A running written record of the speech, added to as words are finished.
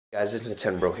Guys, it's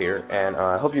NintenBro here, and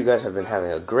I hope you guys have been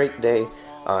having a great day.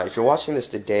 If you're watching this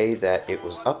the day that it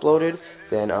was uploaded,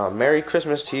 then Merry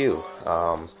Christmas to you,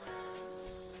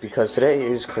 because today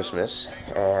is Christmas,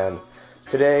 and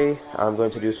today I'm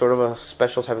going to do sort of a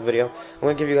special type of video. I'm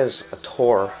going to give you guys a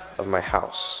tour of my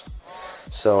house,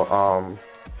 so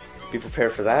be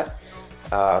prepared for that.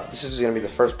 This is going to be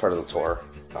the first part of the tour.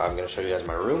 I'm going to show you guys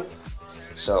my room,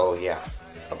 so yeah,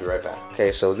 I'll be right back.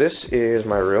 Okay, so this is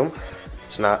my room.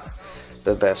 It's not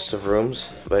the best of rooms,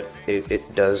 but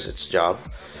it does its job.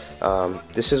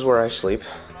 This is where I sleep.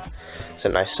 It's a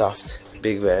nice soft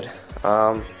big bed.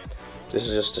 This is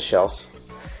just a shelf.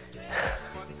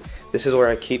 This is where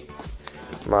I keep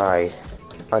my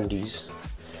undies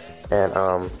and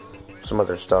some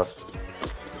other stuff.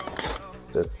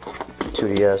 The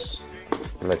 2DS,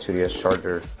 my 2DS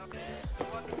charger,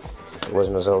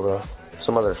 Legend of Zelda,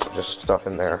 some other just stuff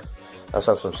in there. I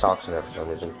also have some socks in there for some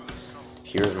reason.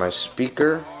 Here's my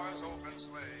speaker,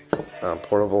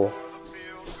 portable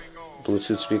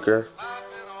Bluetooth speaker,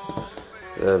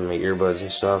 my earbuds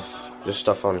and stuff, just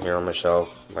stuff on here on my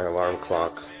shelf, my alarm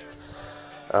clock.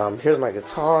 Here's my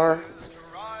guitar,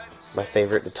 my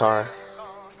favorite guitar.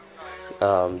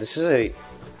 This is a,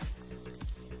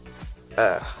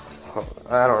 I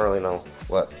don't really know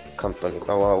what company,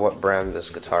 what brand this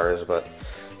guitar is, but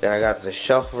then I got this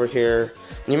shelf over here,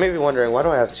 and you may be wondering, why do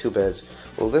I have two beds?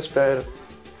 Well, this bed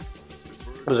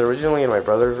was originally in my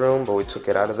brother's room, but we took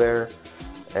it out of there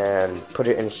and put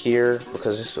it in here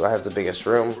because I have the biggest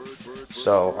room,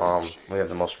 so we have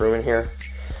the most room in here.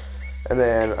 And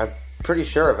then I'm pretty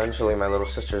sure eventually my little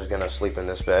sister is gonna sleep in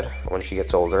this bed when she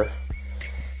gets older.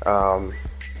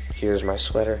 Here's my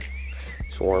sweater.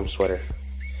 It's a warm sweater.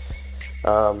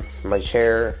 My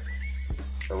chair,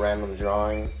 a random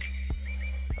drawing,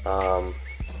 my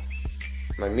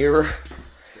mirror,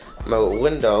 my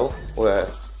window where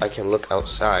I can look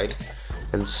outside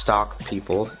and stalk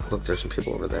people. Look, there's some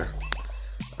people over there.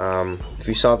 If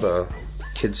you saw the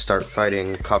kids start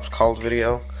fighting cops called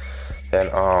video, then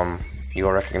you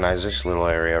will recognize this little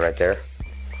area right there.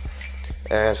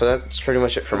 And so that's pretty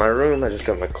much it for my room. I just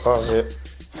got my closet,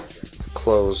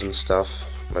 clothes and stuff,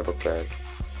 my book bag.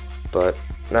 But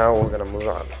now we're gonna move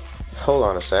on. Hold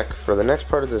on a sec. For the next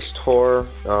part of this tour,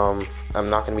 I'm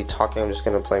not gonna be talking. I'm just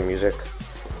gonna play music,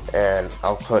 and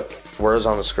I'll put words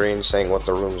on the screen saying what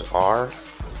the rooms are,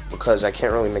 because I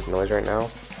can't really make noise right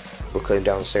now. We'll play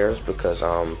downstairs because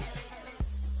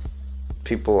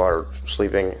people are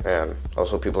sleeping and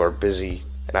also people are busy,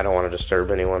 and I don't want to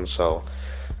disturb anyone, so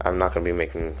I'm not going to be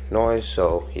making noise.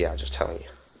 So yeah, just telling you.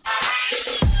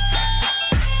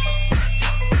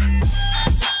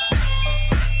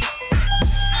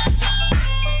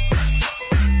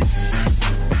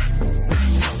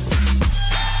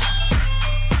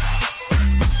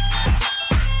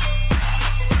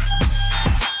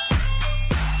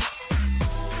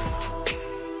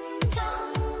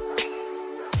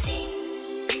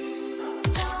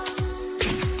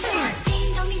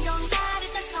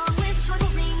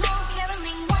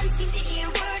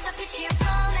 Cheer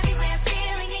from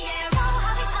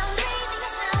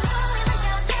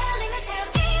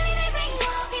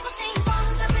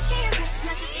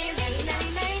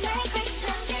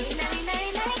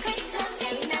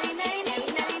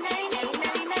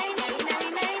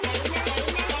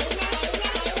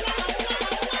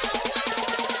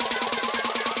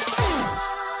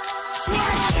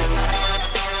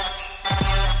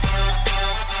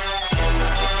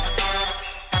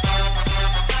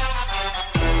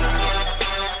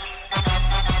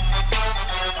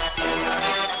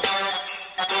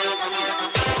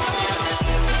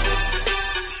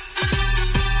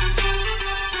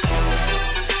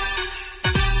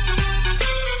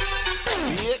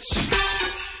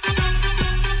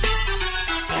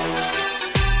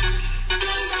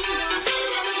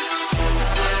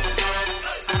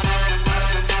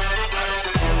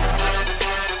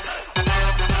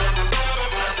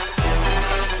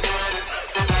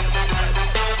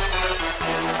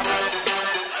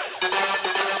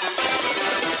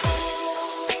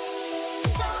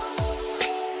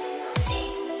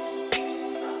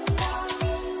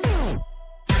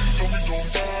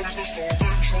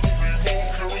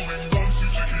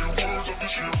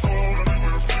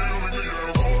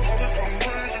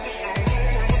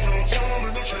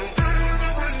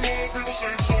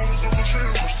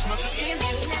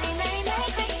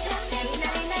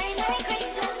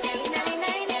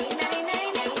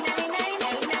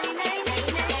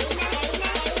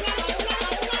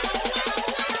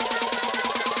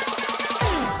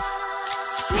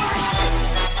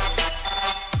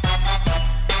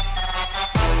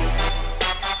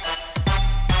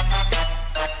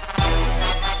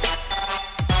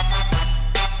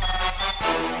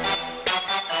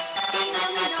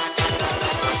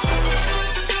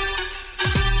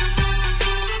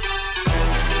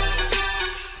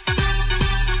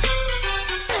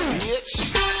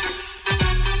bitch.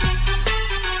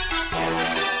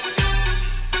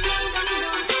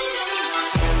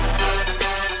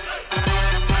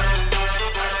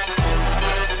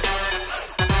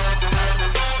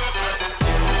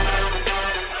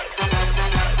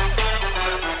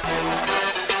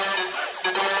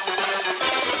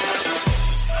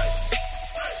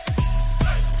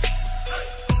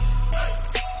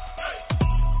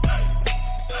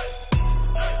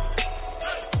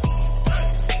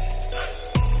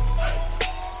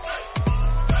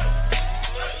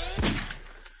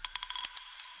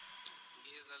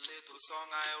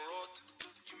 Song I wrote,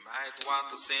 you might want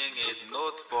to sing it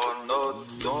note for note.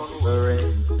 Don't worry,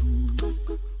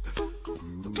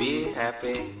 be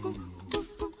happy.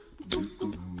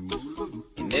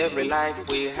 In every life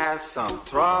we have some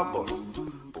trouble,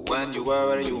 but when you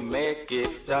worry you make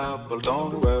it double.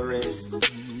 Don't worry,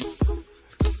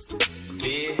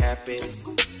 be happy.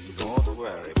 Don't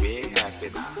worry, be happy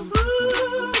now.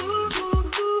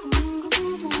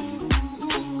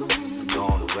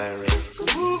 Don't worry,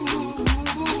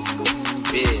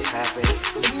 be happy.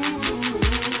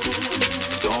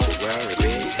 Don't worry,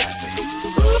 be happy.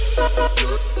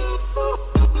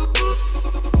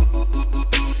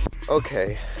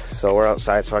 Okay, so we're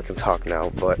outside so I can talk now,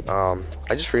 but I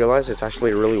just realized it's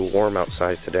actually really warm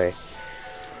outside today.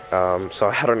 So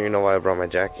I don't even know why I brought my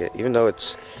jacket, even though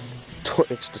it's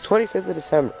the 25th of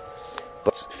December,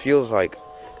 but it feels like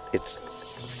it's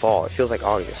fall. It feels like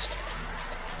August.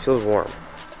 It feels warm.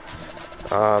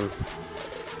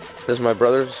 This is my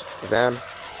brother's van,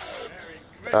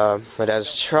 my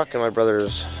dad's truck, and my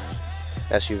brother's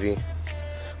SUV.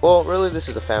 Well, really, this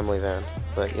is a family van,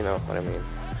 but you know what I mean.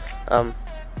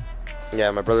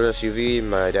 Yeah, my brother's SUV,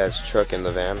 my dad's truck, and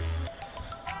the van.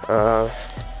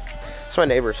 It's my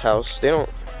neighbor's house. They don't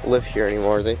live here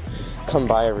anymore. They come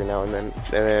by every now and then.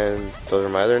 And then those are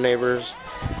my other neighbors.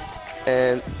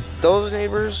 And those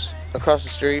neighbors across the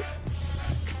street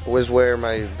was where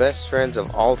my best friends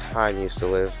of all time used to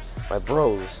live. My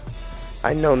bros.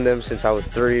 I've known them since I was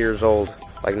 3 years old.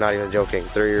 Like, not even joking,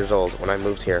 3 years old when I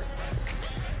moved here.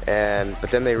 But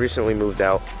then they recently moved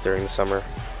out during the summer.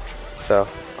 So,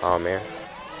 oh man,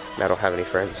 I don't have any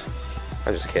friends.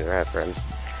 I'm just kidding, I have friends.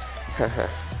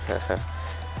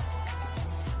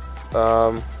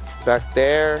 Back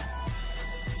there,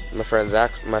 my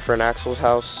friend Axel's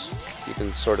house. You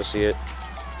can sort of see it.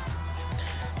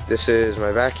 This is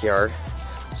my backyard.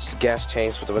 It's gas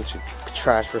tanks with a bunch of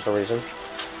trash for some reason.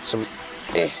 Some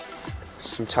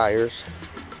tires.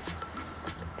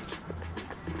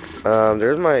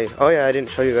 There's my, oh yeah, I didn't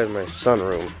show you guys my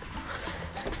sunroom.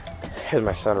 Here's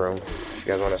my sunroom, if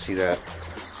you guys want to see that.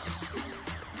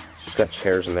 Just got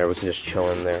chairs in there, we can just chill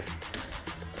in there.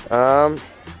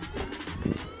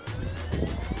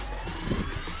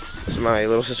 This is my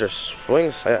little sister's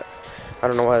swing set. I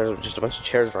don't know why there's just a bunch of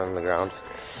chairs running on the ground.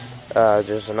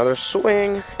 There's another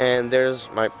swing, and there's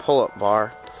my pull-up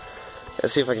bar.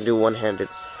 Let's see if I can do one-handed.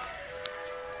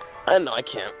 No, I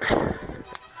can't.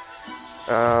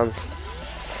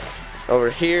 Over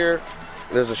here,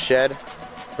 there's a shed.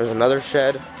 There's another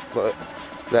shed, but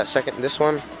this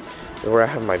one is where I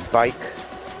have my bike.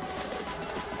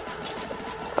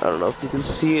 I don't know if you can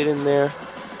see it in there.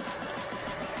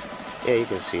 Yeah, you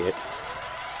can see it.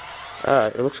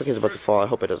 It looks like it's about to fall. I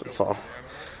hope it doesn't fall.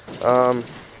 I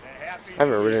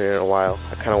haven't ridden it in a while.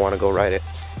 I kind of want to go ride it.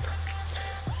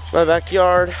 My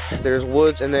backyard, there's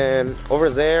woods, and then over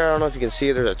there, I don't know if you can see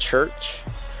it, there's a church.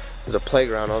 There's a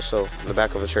playground also in the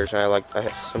back of the church, and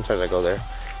sometimes I go there,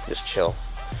 just chill.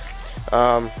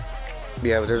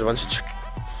 Yeah, but there's a bunch of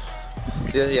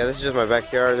yeah, this is just my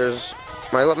backyard.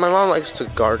 My mom likes to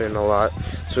garden a lot,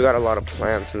 so we got a lot of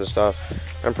plants and stuff.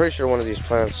 I'm pretty sure one of these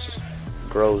plants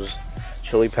grows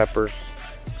chili peppers.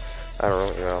 I don't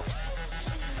really know.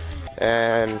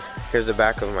 And here's the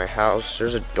back of my house.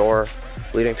 There's a door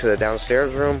leading to the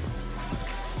downstairs room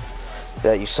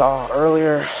that you saw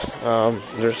earlier.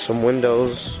 There's some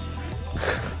windows.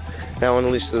 That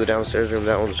one leads to the downstairs room.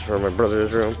 That one's for my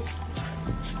brother's room.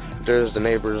 There's the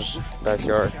neighbor's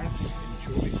backyard.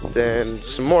 Then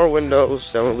some more windows.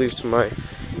 That one leads to my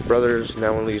brother's. And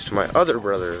that one leads to my other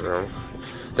brother's room.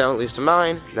 That one leads to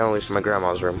mine. That one leads to my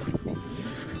grandma's room.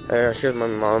 Here's my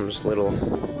mom's little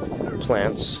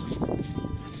plants.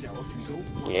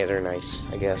 Yeah, they're nice,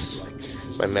 I guess.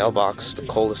 My mailbox, the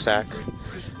cul-de-sac.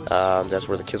 That's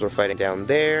where the kids were fighting down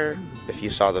there. If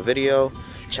you saw the video,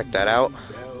 check that out.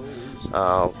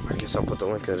 I guess I'll put the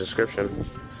link in the description.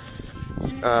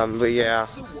 But yeah,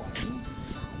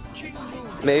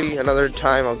 maybe another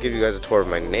time I'll give you guys a tour of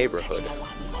my neighborhood.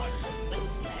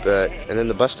 And then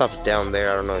the bus stop's down there.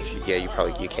 I don't know if you, yeah, you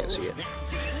can't see it.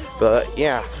 But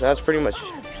yeah, that's pretty much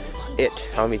it.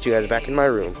 I'll meet you guys back in my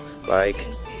room, like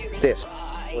this.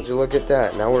 Would you look at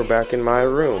that? Now we're back in my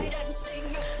room.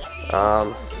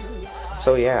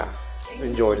 So yeah,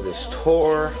 enjoyed this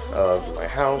tour of my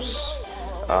house.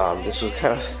 This was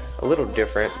kind of a little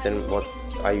different than what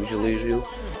I usually do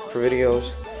for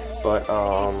videos, but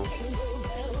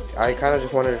I kind of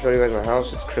just wanted to show you guys my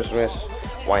house. It's Christmas,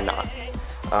 why not?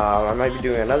 I might be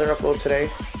doing another upload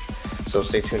today, so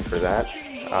stay tuned for that.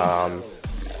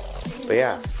 But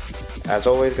yeah, as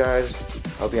always guys,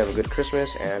 hope you have a good Christmas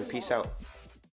and peace out.